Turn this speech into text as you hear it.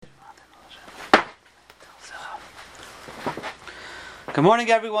Good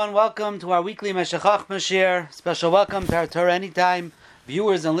morning, everyone. Welcome to our weekly Meshech Chochmah Shir. Special welcome to our Torah Anytime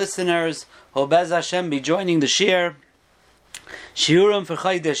viewers and listeners who Bez Hashem be joining the Shir. Shiurim for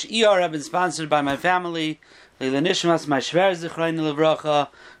Chodesh Iyar have been sponsored by my family. Leila Nishmas, my Shver Zichroinu Levracha,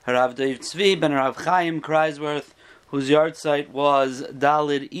 Harav Dov Tzvi ben Harav Chaim Kreisworth, whose yard site was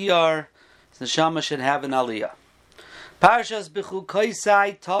Dalid Iyar. The Neshama should have an Aliyah. Parshas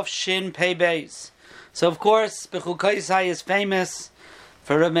Bechukoisai Tov Shin Pei Beis. So, of course, Bechukoisai is famous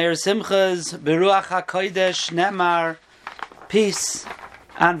for Rav Meir Simcha's Beruach HaKodesh Nemar, peace,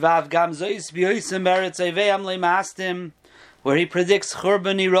 and Vav Gam Zois B'yosim Beretz Eiveim Le'mastim, where he predicts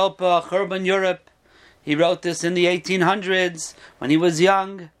Churban Europa, Churban Europe. He wrote this in the 1800s when he was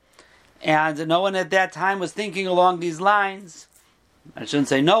young, and no one at that time was thinking along these lines. I shouldn't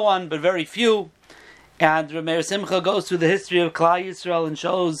say no one, but very few. And Rav Meir Simcha goes through the history of Klal Yisrael and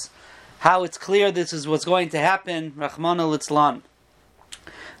shows how it's clear this is what's going to happen, Rachmana Litzlan.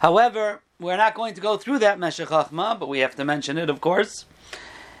 However, we're not going to go through that Meshech Chochmah, but we have to mention it, of course.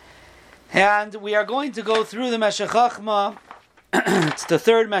 And we are going to go through the Meshech Chochmah. It's the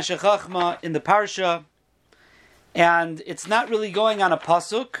third Meshech Chochmah in the Parsha. And it's not really going on a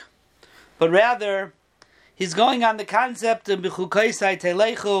pasuk, but rather, he's going on the concept of B'chukoisai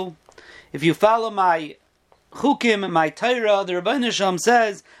Telechu. If you follow my Chukim and my Torah, the Rebbeinu Shalom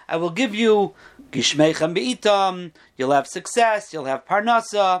says, I will give you Gishmeichem Be'itam, you'll have success, you'll have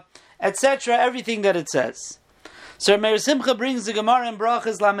Parnasa, etc., everything that it says. So Meir Simcha brings the Gemara in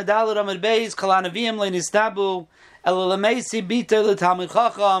Brachas Lamedal Ramad Beis, Kol Hanavim Le'nistabu, Elameisi Bita L'Talmid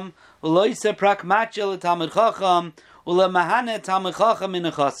Chacham, Uloise Prakmatcha L'Talmid Chacham, Ulamahane Talmid Chacham in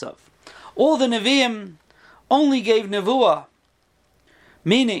Nechasav. All the Nevi'im only gave Nevuah,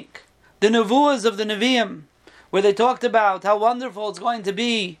 meaning the Nevuahs of the Nevi'im, where they talked about how wonderful it's going to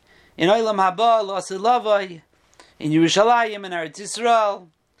be in Olam Haba, L'Asilavai, in Yerushalayim, in Eretz Yisrael.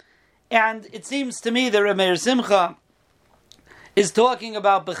 And it seems to me that Rav Meir Simcha is talking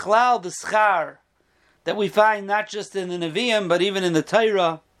about Bechlal, the Schar, that we find not just in the Nevi'im, but even in the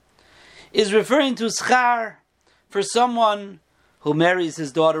Torah, is referring to Schar for someone who marries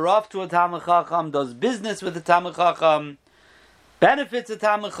his daughter off to a Talmid Chacham, does business with a Talmid Chacham, benefits a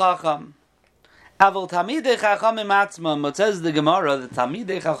Talmid Chacham. Aval Talmidei Chachamim Atzmam, what says the Gemara, the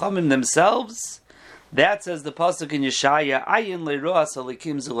Talmidei Chachamim themselves, that says the pasuk in Yeshaya, Ayin Leiroas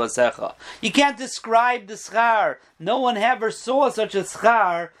Alikim Zulasecha. You can't describe the schar. No one ever saw such a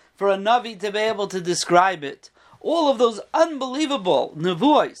schar for a Navi to be able to describe it. All of those unbelievable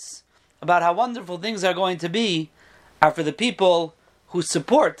nevuos about how wonderful things are going to be are for the people who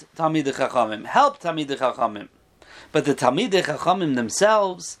support Talmidei Chachamim, help Talmidei Chachamim. But the Talmidei Chachamim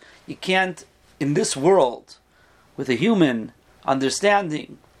themselves, you can't, in this world, with a human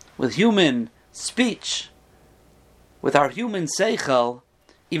understanding, with human speech, with our human seichel,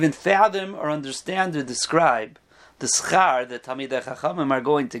 even fathom or understand or describe the schar that Talmidei Chachamim are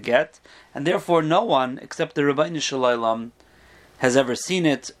going to get, and therefore no one, except the Rebbeinu Shalom, has ever seen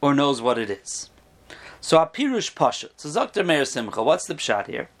it or knows what it is. So, Apirush Pashat. So, Dr. Meir Simcha, what's the pshat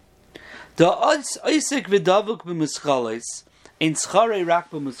here? The Oisik v'davuk b'muskalis, ein schare rak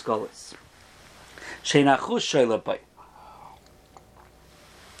b'muskalis. Sheinachush shaylapai.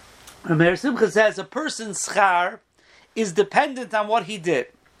 Meir Simcha says a person's schar is dependent on what he did.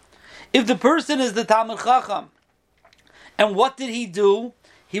 If the person is the Talmid Chacham, and what did he do?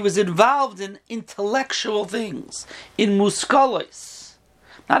 He was involved in intellectual things, in muskalis,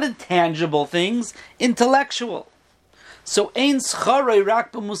 not intangible things, intellectual. So ein schare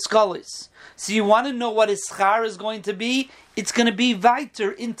rak b'muskalis. So you want to know what his schar is going to be? It's going to be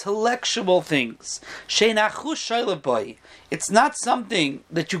weiter, intellectual things. It's not something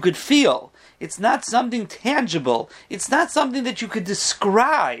that you could feel. It's not something tangible. It's not something that you could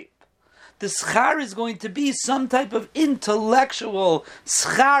describe. The schar is going to be some type of intellectual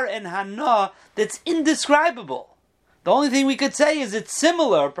schar and hana that's indescribable. The only thing we could say is it's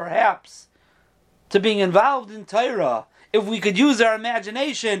similar, perhaps, to being involved in Torah. If we could use our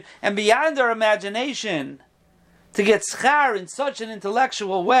imagination and beyond our imagination to get schar in such an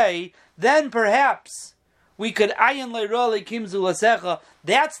intellectual way, then perhaps we could ayin le'ro le'kim zulasecha.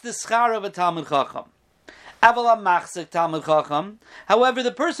 That's the schar of a Talmid Chacham. Aval machzik Talmid Chacham. However,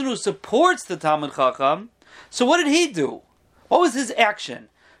 the person who supports the Talmid Chacham, so what did he do? What was his action?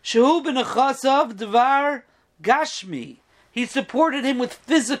 Shehu b'nechasav dvar gashmi. He supported him with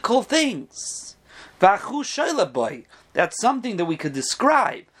physical things. V'achu shaylaboy. That's something that we could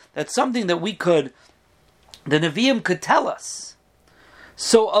describe. That's something that we could, the Nevi'im could tell us.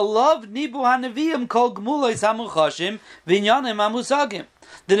 So alav nibu ha-Nevi'im kol gmulois hamuchashim v'inyanim hamusagim.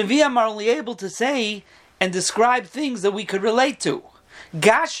 The Nevi'im are only able to say and describe things that we could relate to.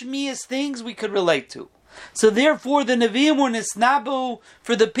 Gashmias things we could relate to. So therefore the Nevi'im were nisnabu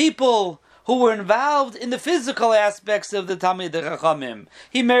for the people who were involved in the physical aspects of the Talmidei Chachamim.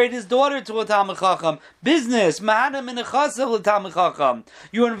 He married his daughter to a Talmid Chacham. Business, Mahanim and Nechasav the Talmid Chacham.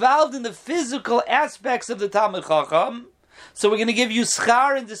 You're involved in the physical aspects of the Talmid Chacham. So we're going to give you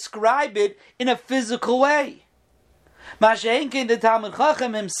schar and describe it in a physical way. Masha'enkin, the Talmid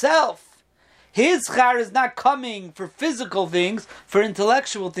Chacham himself, his schar is not coming for physical things, for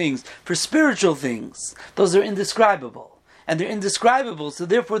intellectual things, for spiritual things. Those are indescribable. And they're indescribable, so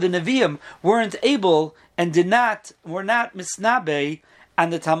therefore the Nevi'im weren't able and were not misnabe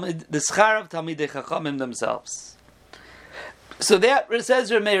and the schar of Talmidei Chachamim themselves. So that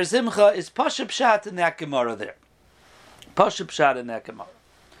says Meir Simcha is Pasha Pshat in that Gemara there. Pasha Pshat in that Gemara.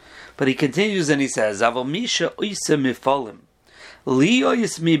 But he continues and he says, Avol Misha Oise Mifolim Li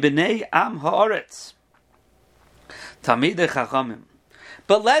Oyis Mi B'nei Am Haaretz Talmidei Chachamim.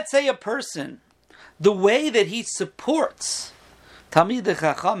 But let's say a person, the way that he supports Talmidei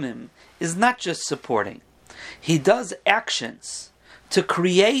Chachamim is not just supporting. He does actions to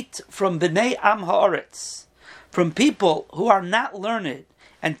create from Bnei Am Haaretz, from people who are not learned,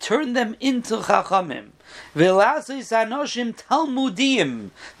 and turn them into Chachamim. V'lasis anoshim Talmudim,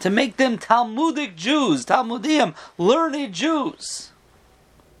 to make them Talmudic Jews, Talmudim, learned Jews.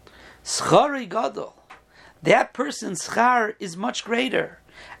 Schari Gadol, that person's schar is much greater.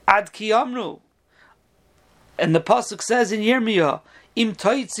 Ad ki amru, and the pasuk says in Yirmiyah, Im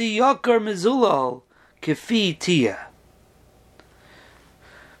toitzi yakar mezulal kefi tia.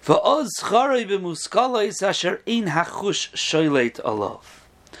 Va'oz scharei b'muskalais asher ein hachush shoyleit alav.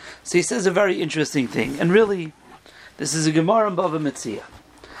 So he says a very interesting thing, and really, this is a Gemara in Bava Metzia.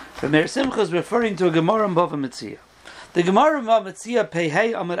 But Meir Simcha is referring to a Gemara in Bava Metzia. The Gemara in Bava Metzia,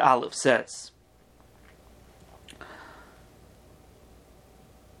 Pehei Amud Aleph, says,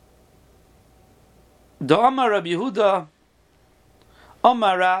 Da Amar Rabbi Yehuda,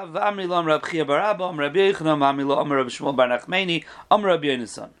 Amar Rav, Amri Lam Rab Chia bar Abba, Amar Rabbi Yochanan, Amri Lo Amar Rabbi Shmuel bar Nachmani, Amar Rabbi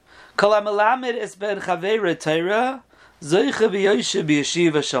Yonasan. Kol HaMelamed es ben Chaveira Torah, Zoiche v'Yoshe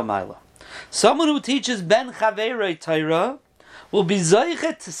b'Yeshiva Shel Maila. Someone who teaches ben Chaveira Torah will be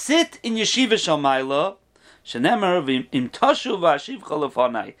Zoiche to sit in Yeshiva Shel Maila, Shenemar Im Toshu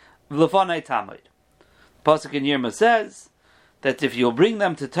v'Ashivcha Lefonai Tamoid. Pasuk in Yirmiyah says that if you'll bring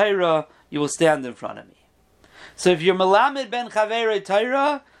them to Torah, you will stand in front of me. So if you're Melamed ben Chaveira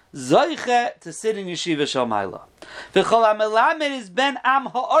Torah, Zoiche to sit in Yeshiva Shel Maila. V'chol HaMelamed is ben Am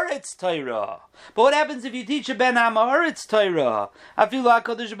Haaretz Torah. But what happens if you teach a ben Am Haaretz Torah? Afilu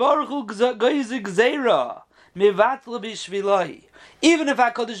HaKadosh Baruch Hu goyze gzeira mevatel b'shviloi. Even if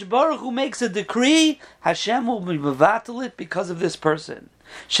HaKadosh Baruch Hu makes a decree, Hashem will be mevatel it because of this person.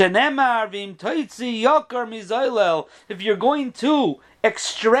 Shenemar v'im toitzi yakar mizoylel. If you're going to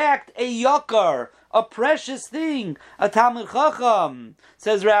extract a yakar, a precious thing, a Talmid Chacham,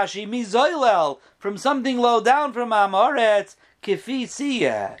 says Rashi, mizoylel, from something low down from Am Haaretz, kifi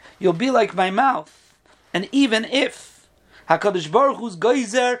siyah, you'll be like my mouth. And even if HaKadosh Baruch Hu's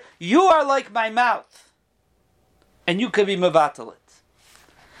geyser, you are like my mouth, and you can be mevatel it.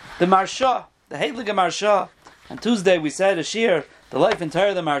 The Marsha, the Heilige Marsha, on Tuesday we said a shir, the life and Torah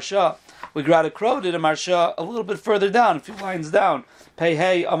of the Marsha. We got a quoted a Marsha a little bit further down, a few lines down, Pei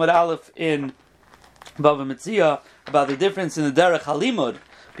Hey Amud Aleph in Bava Metzia, about the difference in the Derech Halimud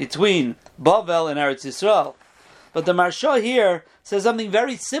between Bavel and Eretz Yisrael. But the Marsha here says something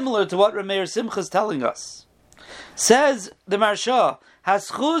very similar to what Meir Simcha is telling us. Says the Marsha,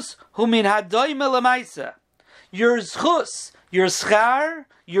 Haschus hu min hadoy melamaisa. Your schus, your schar,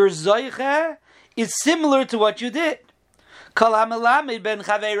 your zoiche is similar to what you did. Kol HaMelamed ben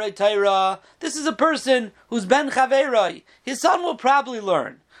Chaveiroi Torah. This is a person who's ben Chaveiroi. His son will probably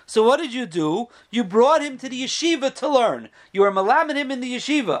learn. So what did you do? You brought him to the yeshiva to learn. You are melamed him in the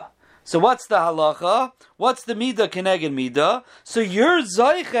yeshiva. So what's the halacha? What's the midah keneged midah? So you're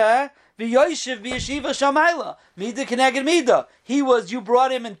zoiche v'yoshev v'yeshiva shel maila. Midah keneged midah. You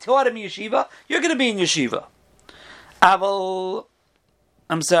brought him and taught him yeshiva. You're going to be in yeshiva.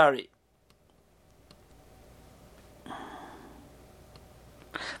 I'm sorry.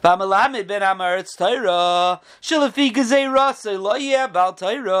 According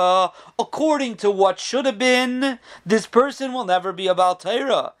to what should have been, this person will never be about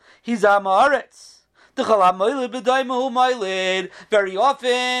Torah. He's Am Haaretz. Very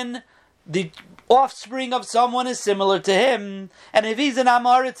often, the offspring of someone is similar to him, and if he's an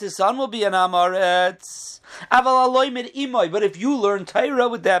Amoritz, his son will be an Amoritz. But if you learn Torah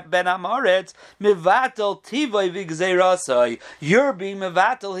with that Ben Amoritz, Mevatel Tivoi Vigzeirasai, you're being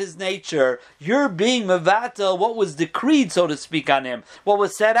Mevatel his nature. You're being Mevatel what was decreed, so to speak, on him, what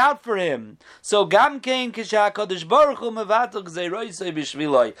was set out for him. So Gamkein Kisha Kodesh Baruch Hu Mevatel Gzeirasai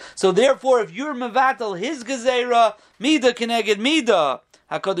Bishviloi. So therefore, if you're Mevatel his Gezeira, Mida Keneged Mida,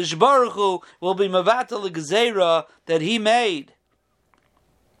 HaKadosh Baruch Hu will be Mevatel the Gezeira that he made.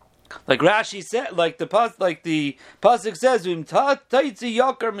 Like Rashi said, like the pasuk says, "Vim taitzi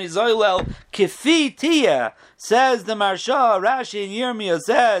yoker mizoylel kifi tia." Says the Marsha, Rashi and Yirmiyah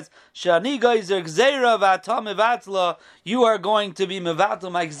says, "Shani geizer gzeira v'atam mevatla." You are going to be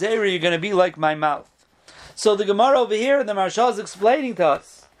mevatel my gzeira. You're going to be like my mouth. So the Gemara over here, the Marsha is explaining to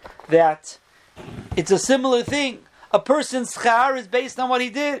us that it's a similar thing. A person's schar is based on what he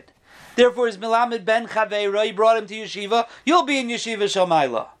did. Therefore, his Melamed ben Chaveira, he brought him to yeshiva. You'll be in yeshiva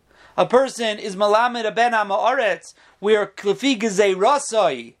Shalmaila. A person is Melamed a ben Amoretz, where Klefi Gezei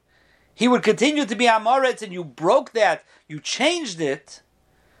Rasai, he would continue to be Amoretz, and you broke that, you changed it.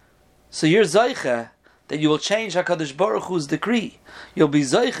 So you're Zoiche, that you will change HaKadosh Baruch Hu's decree. You'll be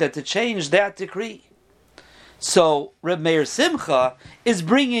Zoiche to change that decree. So Reb Meir Simcha is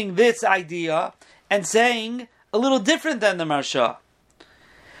bringing this idea and saying a little different than the Marsha.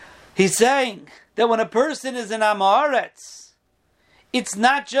 He's saying that when a person is an Amoretz, it's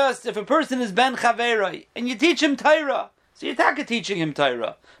not just if a person is ben chaveroi and you teach him Torah, so you're not teaching him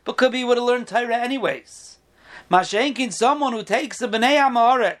Torah, but could be he would have learned Torah anyways. Mashenkin, someone who takes a bnei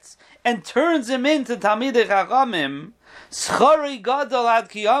Amoretz and turns him into Talmidei Chachamim, schari gadol ad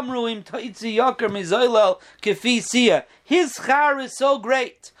ki amru im toitzi yoker mizoylel kefi sia. His schar is so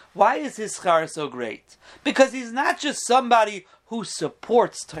great. Why is his schar so great? Because he's not just somebody who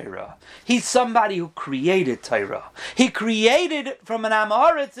supports Torah. He's somebody who created Torah. He created from an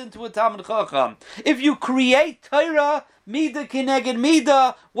Amoritz into a Talmid Chacham. If you create Torah, Mida Kineged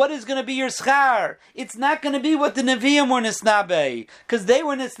Mida, what is going to be your schar? It's not going to be what the Nevi'im were Nisnabe, because they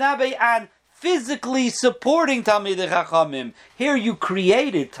were Nisnabe on physically supporting Talmidei Chachamim. Here you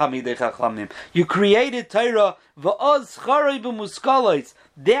created Talmidei Chachamim. You created Torah. V'oz scharei b'muskalos.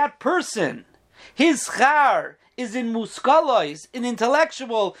 That person, his schar is in muskalos, in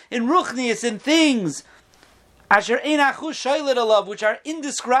intellectual, in ruchnius, in things asher ein achus shoyled alav, which are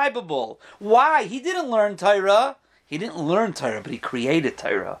indescribable. Why? He didn't learn Torah. He didn't learn Torah, but he created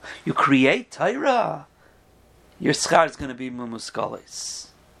Torah. You create Torah, your schar is going to be muskalos.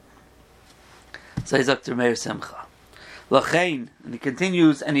 Says Dr. Meir Simcha. Lachein, and he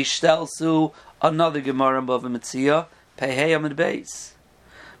continues, and he shtelsu another Gemara in Bava Metzia, Pehei Amid Beis.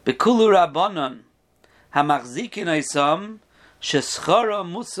 Bekulu Rabbanon, hamachzikin oisam, sheschara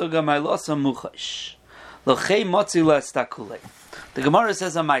musug amailosam muchash. Lachein motzi lestakule. The Gemara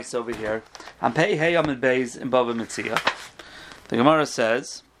says a mice over here, on Pehei Amid Beis in Bava Metzia. The Gemara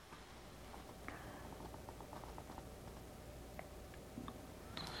says,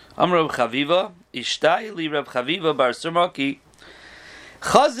 Amr Reb Chaviva, Ishtai li Reb Chaviva bar Surmaki,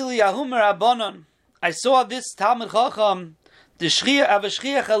 Chazili Ahum Rabbanon. I saw this Talmid Chacham, the Shriach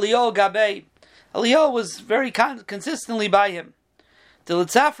Eliyahu Gabei. Eliyahu was very consistently by him. The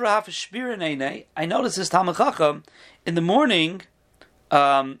Litzafra Hafashpirin. I noticed this Talmid Chacham. In the morning,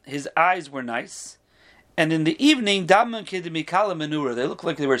 his eyes were nice, and in the evening, Daman Kidimikala Menura. They looked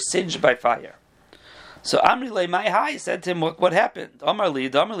like they were singed by fire. So Amri my high said to him, what happened? Amarli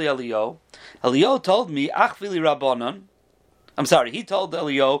Eliyahu. Eliyahu told me, Achvili Rabbanon. I'm sorry, he told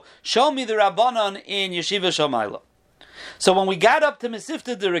Eliyahu, show me the Rabbanon in Yeshiva Shomayla. So when we got up to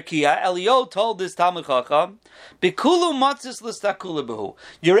Mesifta Derakia, Eliyahu told this Talmid Chacham, Bikulu matzis l'stakula behu.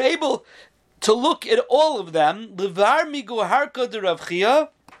 You're able to look at all of them, Levar migu harka de Rav Chia,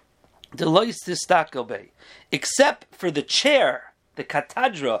 delois tistakel bei, except for the chair. The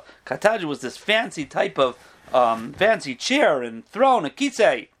katadra. Katadra was this fancy type of fancy chair and throne, a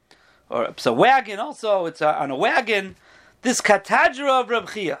kisei, or it's a wagon. Also, it's on a wagon. This katadra of Reb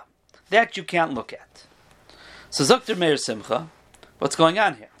Chia, that you can't look at. So Dr. Meir Simcha, what's going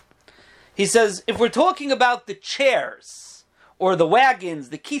on here? He says if we're talking about the chairs or the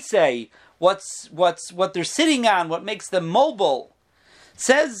wagons, the kisei, what they're sitting on, what makes them mobile,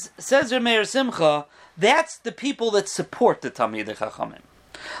 says Reb Meir Simcha. That's the people that support the Talmidei Chachamim.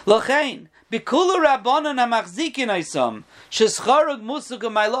 L'chein, b'kulu rabbanon hamachzikin oisam, shescharug musug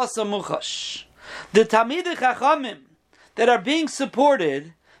amailosam muchash. The Talmidei Chachamim that are being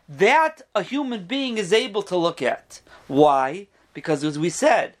supported, that a human being is able to look at. Why? Because as we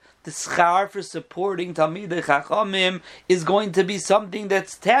said, the schar for supporting Talmidei Chachamim is going to be something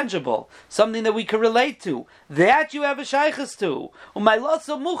that's tangible, something that we can relate to. That you have a shaykhus to.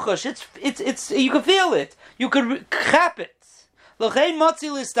 Umayloso muchash, it's you can feel it. You can chap it. L'chein motzi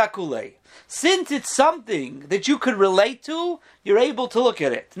listakulei. Since it's something that you could relate to, you're able to look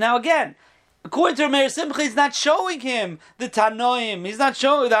at it. Now again, according to Meir Simcha, he's not showing him the Tanoim, he's not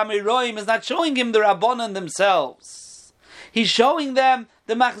showing the Amiroim, he's not showing him the Rabbanan themselves. He's showing them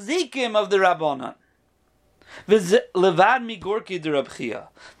the Machzikim of the Rabbanan. Levad migorki de Reb Chia.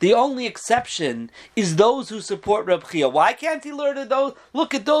 The only exception is those who support Reb Chia. Why can't he learn those?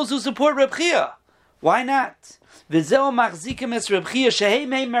 Look at those who support Reb Chia. Why not? There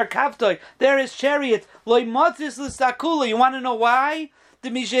is chariot. You want to know why?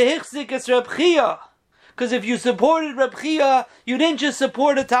 Because if you supported Reb Chia, you didn't just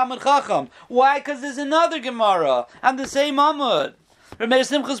support a Talmud Chacham. Why? Because there's another Gemara on the same Amud. Meir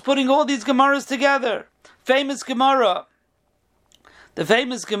Simcha is putting all these Gemaras together. Famous Gemara. The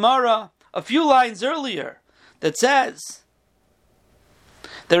famous Gemara, a few lines earlier, that says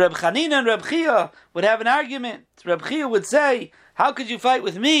that Reb Chanina and Reb Chia would have an argument. Reb Chia would say, how could you fight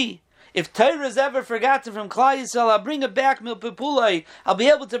with me? If Torah is ever forgotten from Klal Yisrael, I'll bring it back, Milpipulai. I'll be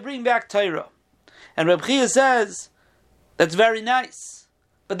able to bring back Torah. And Reb Chia says, that's very nice,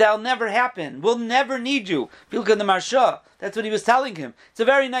 but that'll never happen. We'll never need you. Pilka the Marsha, that's what he was telling him. It's a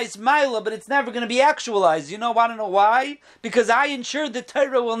very nice Maila, but it's never going to be actualized. You know, want to know why? Because I ensured that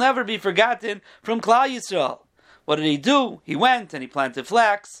Torah will never be forgotten from Klal Yisrael. What did he do? He went and he planted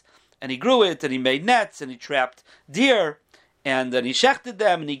flax, and he grew it, and he made nets, and he trapped deer, and then he shechted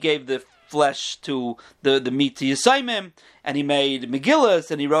them, and he gave the flesh to the meat to Yisaimim, and he made Megillas,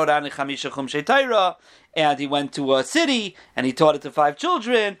 and he wrote on Chamisha Chumshei Torah, and he went to a city, and he taught it to 5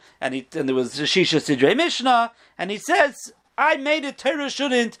 children, and there was Shisha Sidrei Mishnah, and he says, I made it, Torah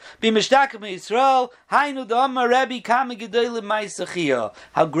shouldn't be Mishtakim Yisrael, Hainu Dama Rebbe Kama Gedolim Ma'aseh Chia.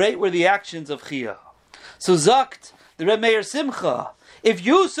 How great were the actions of Chia. So Zakt, the Reb Meir Simcha, if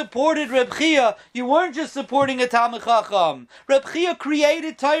you supported Reb Chia, you weren't just supporting a Talmud Chacham. Reb Chia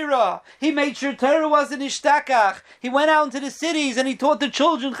created Torah. He made sure Torah wasn't ishtakach. He went out into the cities and he taught the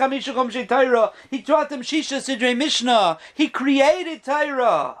children Chamisha Chumshei Torah. He taught them Shisha Sidrei Mishnah. He created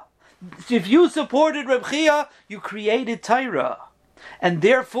Torah. If you supported Reb Chia, you created Torah. And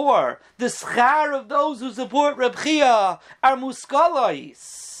therefore, the schar of those who support Reb Chia are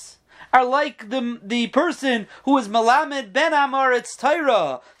muskalais. Are like the person who is Melamed Ben Amar Etz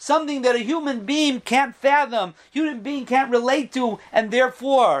Torah, something that a human being can't fathom, human being can't relate to, and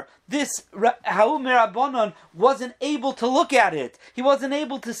therefore this Ha'umer Rabbanon wasn't able to look at it. He wasn't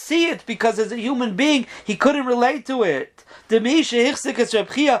able to see it because as a human being he couldn't relate to it. He made from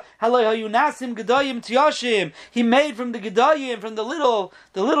the Gedayim, from the little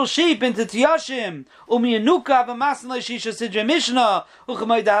sheep into Tiyashim.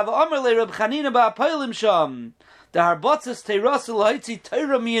 The Harbatzas Teirasel Haitzi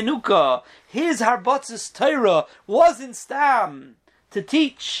Torah Miyanuka. His Harbatzas Torah wasn't Stam to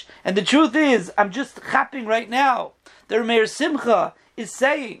teach. And the truth is, I'm just chapping right now. The Meir Simcha is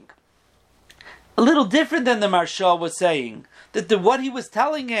saying, a little different than the Marsha was saying, that what he was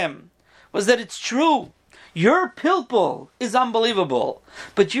telling him was that it's true. Your pilpul is unbelievable,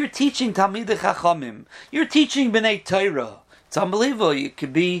 but you're teaching Talmidei Chachamim. You're teaching B'nai Torah. It's unbelievable. You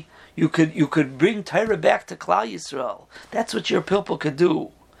could bring Torah back to Klal Yisrael. That's what your pilpul could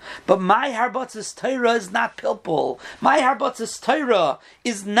do. But my Harbatzas Torah is not pilpul. My Harbatzas Torah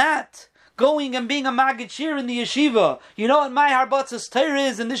is not going and being a Maggid Shir in the yeshiva. You know what my Harbatzas Torah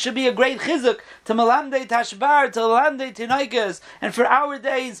is, and this should be a great chizuk to Melamdei Tashbar, to Melamdei Tinaikas, and for our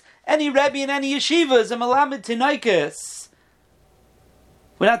days, any Rebbe in any yeshiva is a Melamed Tinaikas.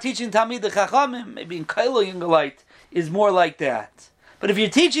 We're not teaching Talmidei Chachamim, maybe in Kailo Yungalite is more like that. But if you're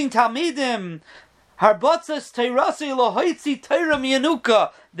teaching Talmidim, Harbatzas Teirasi Lohoitzi Torah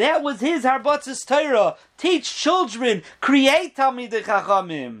Miyanuka, that was his Harbatzas Torah. Teach children, create Talmidei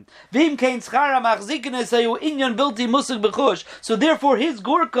Chachamim. Vim kein schara machzikin esayu inyan bilti musik b'chush. So therefore his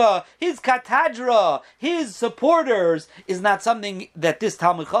Gurka, his Katadra, his supporters is not something that this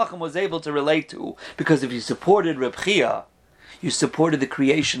Talmid Chacham was able to relate to. Because if you supported Reb Chia, you supported the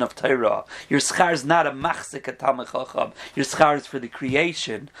creation of Torah. Your schar is not a machzik at Talmid Chacham. Your schar is for the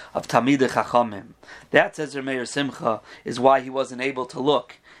creation of Talmidei Chachamim. That, says Meir Simcha, is why he wasn't able to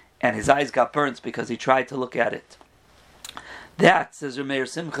look, and his eyes got burnt because he tried to look at it. That, says Meir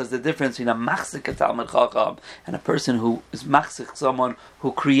Simcha, is the difference between a machzik at Talmid Chacham and a person who is machzik, someone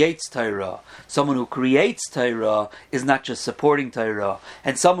who creates Torah. Someone who creates Torah is not just supporting Torah,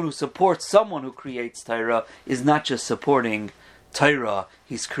 and someone who supports someone who creates Torah is not just supporting Torah.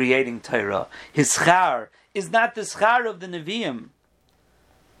 He's creating Torah. His schar is not the schar of the Nevi'im,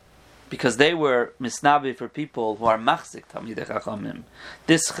 because they were misnavi for people who are machzik Talmidei Chachamim.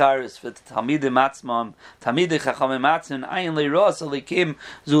 This schar is for the Talmidei Matzmam, Talmidei Chachamim Matzin, Ayin Leiros Alikim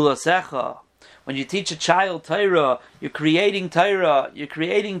Zulasecha. When you teach a child Torah, you're creating Torah. You're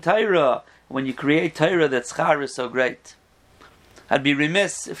creating Torah. When you create Torah, that schar is so great. I'd be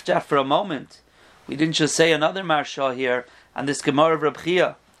remiss if just for a moment we didn't just say another marsha here on this Gemara of Reb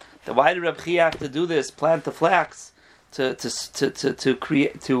Chia. Why did Reb Chia have to do this? Plant the flax to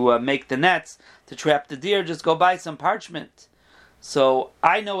create, to make the nets, to trap the deer. Just go buy some parchment. So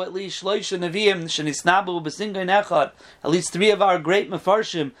I know at least Shloisha Nevi'im shenisnabu b'singai nechad. At least 3 of our great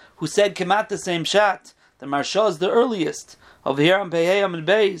mefarshim who said kemat the same shat. The Marsha is the earliest of here on Pehayam and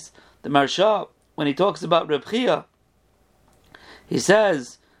Beis. The Marsha, when he talks about Reb Chia, he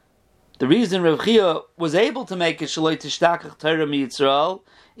says the reason Reb Chia was able to make a shaloi tishtakach Torah miYisrael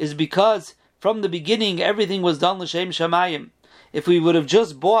is because from the beginning everything was done l'shem shamayim. If we would have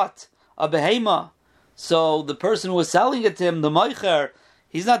just bought a behema, so the person who was selling it to him, the moicher,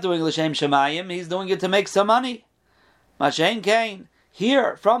 he's not doing l'shem shamayim, he's doing it to make some money. Mashen kain.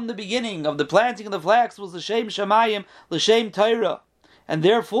 Here, from the beginning of the planting of the flax was l'shem shamayim, l'shem Torah. And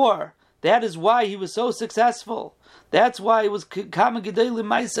therefore, that is why he was so successful. That's why it was Kama Gedolim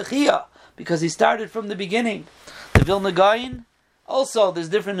Ma'asechia, because he started from the beginning. The Vilna Gaon, also there's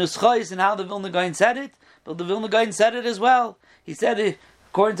different nuschais in how the Vilna Gaon said it, but the Vilna Gaon said it as well. He said it,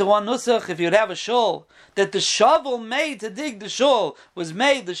 according to one nusach, if you'd have a shul, that the shovel made to dig the shul was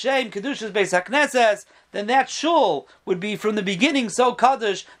made l'shem Kedushas Beis HaKnesses, then that shul would be from the beginning so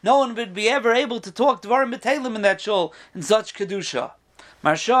kaddish, no one would be ever able to talk Dvarim B'Teilim in that shul in such kedusha.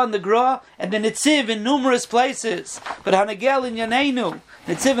 Marsha and the Gra, and the Nitziv in numerous places. But Hanagel in Yaneinu,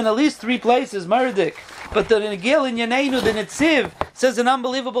 Nitziv in at least 3 places, Merdik. But the Hanagel in Yaneinu, the Nitziv, says an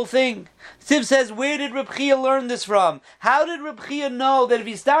unbelievable thing. Nitziv says, where did Reb Chia learn this from? How did Reb Chia know that if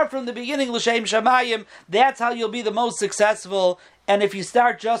you start from the beginning, L'Shem Shamayim, that's how you'll be the most successful? And if you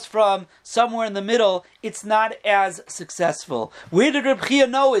start just from somewhere in the middle, it's not as successful. Where did Reb Chia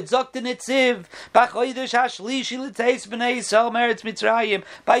know it? Zok the Nitziv, B'chodesh hashlishi l'teis b'nei Yisrael meretz Mitzrayim,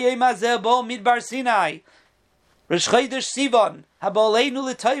 B'yom hazeh bo midbar Sinai, Rosh Chodesh Sivan, haboleinu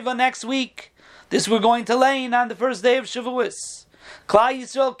l'toiva next week. This we're going to learn on the first day of Shavuos. Klal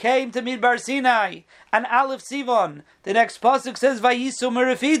Yisrael came to Midbar Sinai, and Aleph Sivan. The next pasuk says, Vayisu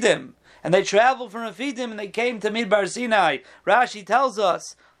merefidim. And they traveled from Refidim and they came to Midbar Sinai. Rashi tells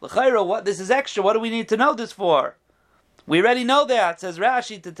us, L'chaira, what this is extra. What do we need to know this for? We already know that, says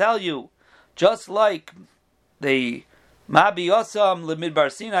Rashi, to tell you. Just like the Mabi Yosam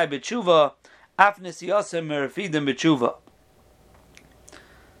Midbar Sinai B'tshuva, Afnis Yosam Refidim B'tshuva.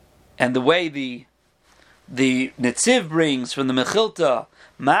 And the way the Netziv brings from the Mechilta,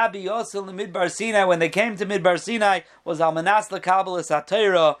 Mabi Yosel Midbar Sinai, when they came to Midbar Sinai, was Almanas Lekabel Es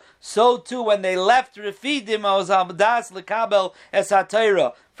HaTorah. So too, when they left Refidim, was Almanas Lekabel Es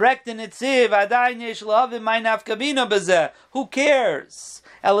HaTorah. Frekten Netziv, Adayin Yesh L'havim Mai Nafkabina Bezeh. Who cares?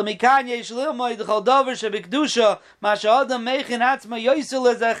 Elamikan Yesh L'ilmoid Chol Dover Shebikdusha Masha Adam Meichin Atzma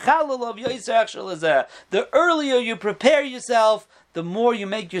Yosel Lezeh Chalal of Yosel Echshel Lezeh. The earlier you prepare yourself, the more you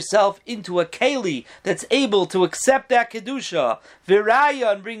make yourself into a keli that's able to accept that kedusha.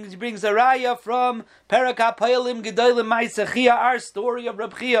 Viraya, and brings a raya from Perak HaPoyalim Gedolim Ma'asechia, our story of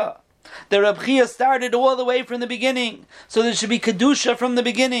Reb Chia. The Reb Chia started all the way from the beginning, so there should be kedusha from the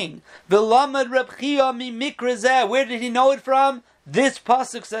beginning. V'lamad Reb Chia mi mikra zeh. Where did he know it from? This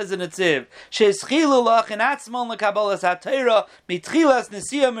pasuk says in Netziv, "She'eschilu lach in atzmon lekabalas haTorah mitchilas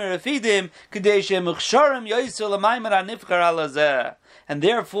nesia merefidim k'dei she'muchsharim yoysu l'maymer hanifchar alazeh." And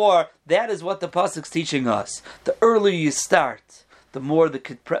therefore, that is what the pasuk's teaching us. The earlier you start, the more the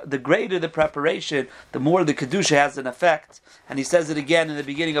greater the preparation, the more the kedusha has an effect. And he says it again in the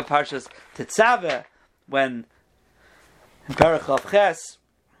beginning of Parshas Tetzaveh, when in Perek Chav Ches,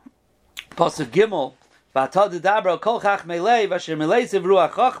 pasuk Gimel. But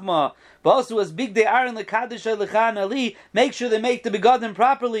also as big day Aaron lekadish lechan ali, make sure they make the begadim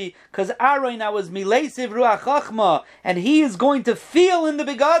properly, because Aaron now is milesiv ruach chachma, and he is going to feel in the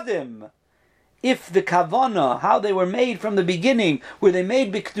begadim. If the kavana, how they were made from the beginning, where they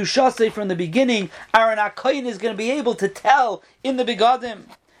made b'kedushasei from the beginning, Aaron HaKohen is going to be able to tell in the begadim.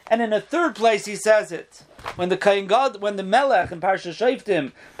 And in a third place he says it when the Kohen God, when the Melech in Parsha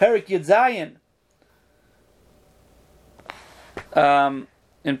Shoftim, Perek Yud Zayin.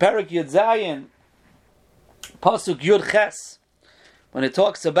 In Perek Yud Zayin, Pasuk Yud Ches, when it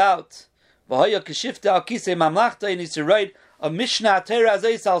talks about V'hoya k'shifta al kisei mamlachta in Yisrael of Mishnah Torah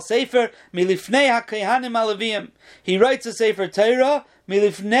Azayis al Sefer milifnei haKehanim alavim. He writes a Sefer Torah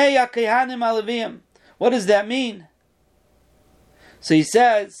milifnei haKehanim alavim. What does that mean? So he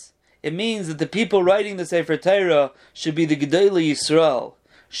says, it means that the people writing the Sefer Torah should be the Gedolei Yisrael.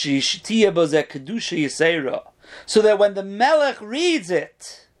 She'ishtiya bozeh kedusha Yisera. So that when the Melech reads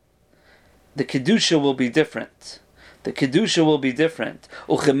it, the kedusha will be different. The kedusha will be different.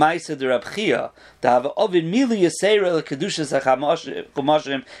 Uchemaisa de Rab Chia, to have ovid mili Yisera le kedusha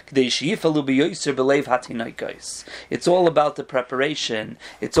zachamashim k'dei sheyifalu b'yoyser b'leiv hatinaykos. It's all about the preparation.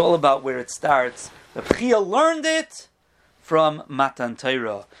 It's all about where it starts. Rab Chia learned it from Matan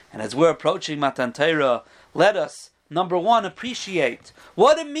Torah. And as we're approaching Matan Torah, let us, number one, appreciate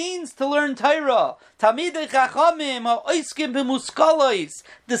what it means to learn Torah. Talmidei Chachamim ha'oskim b'muskalos.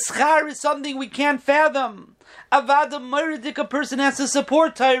 The schar is something we can't fathom. Avada Meridik, a person has to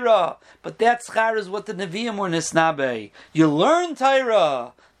support Torah. But that schar is what the Nevi'im were nisnabe. You learn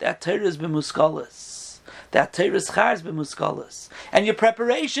Torah. That Torah is b'muskalos. That Torah schar is b'muskalos. And your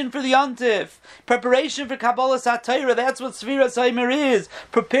preparation for the Yontif, preparation for Kabbalas HaTorah, that's what Sfiras HaOmer is.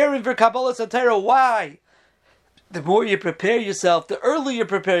 Preparing for Kabbalas HaTorah. Why? The more you prepare yourself, the earlier you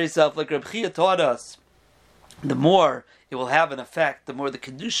prepare yourself, like Reb Chia taught us, the more it will have an effect, the more the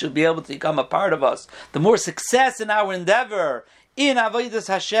Kedusha will be able to become a part of us, the more success in our endeavor in Avodas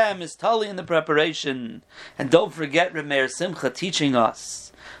Hashem is totally in the preparation. And don't forget Reb Meir Simcha teaching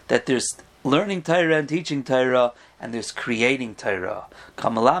us that there's learning Torah and teaching Torah, and there's creating Torah.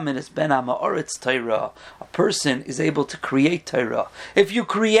 Kamalamin is ben ha'ma'aretz Torah. A person is able to create Torah. If you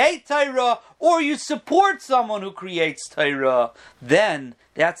create Torah, or you support someone who creates Torah, then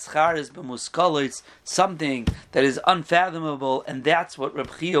that schar is b'muskalos, something that is unfathomable, and that's what Reb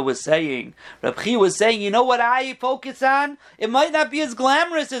Chia was saying. Reb Chia was saying, you know what I focus on? It might not be as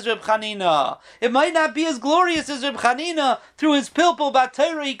glamorous as Reb Chanina. It might not be as glorious as Reb Chanina. Through his pilpul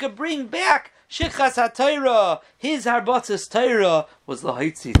b'Torah, he could bring back Shichas HaTorah. His Harbatzas Torah was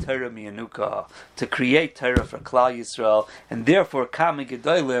Lahaitzi Torah Miyanuka, to create Torah for Klal Yisrael, and therefore Kami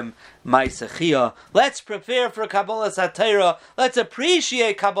Gedolim Ma'aseh. Let's prepare for Kabbalas HaTorah. Let's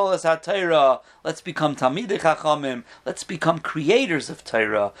appreciate Kabbalas HaTorah. Let's become Talmidei Chachamim. Let's become creators of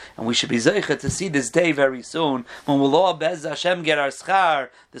Torah, and we should be zeicha to see this day very soon when we'll all Be'ez Hashem get our schar,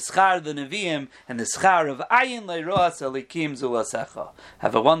 the schar of the Nevi'im, and the schar of Ayin Leiroas Elikim Zulasecha.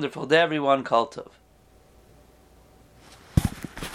 Have a wonderful day, everyone. Kol Tov.